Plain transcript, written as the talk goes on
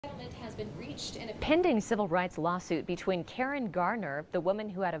has been reached in a pending civil rights lawsuit between Garner, the woman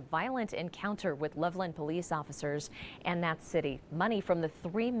who had a violent encounter with Loveland police officers, and that city. Money from the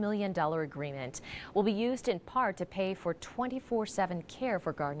 $3 million agreement will be used in part to pay for 24/7 care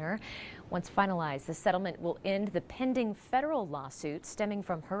for Garner. Once finalized, the settlement will end the pending federal lawsuit stemming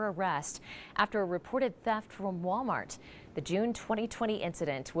from her arrest after a reported theft from Walmart. The June 2020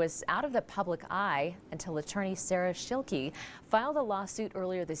 incident was out of the public eye until attorney Sarah Schilke filed a lawsuit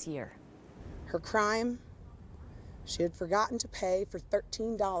earlier this year. Her crime: she had forgotten to pay for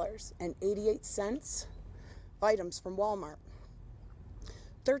 $13.88 of items from Walmart.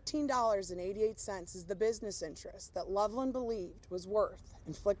 $13.88 is the business interest that Loveland believed was worth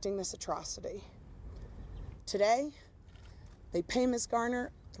inflicting this atrocity. Today, they pay Ms.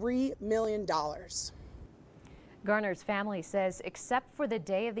 Garner $3 million. Garner's family says except for the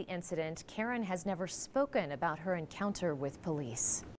day of the incident, Karen has never spoken about her encounter with police.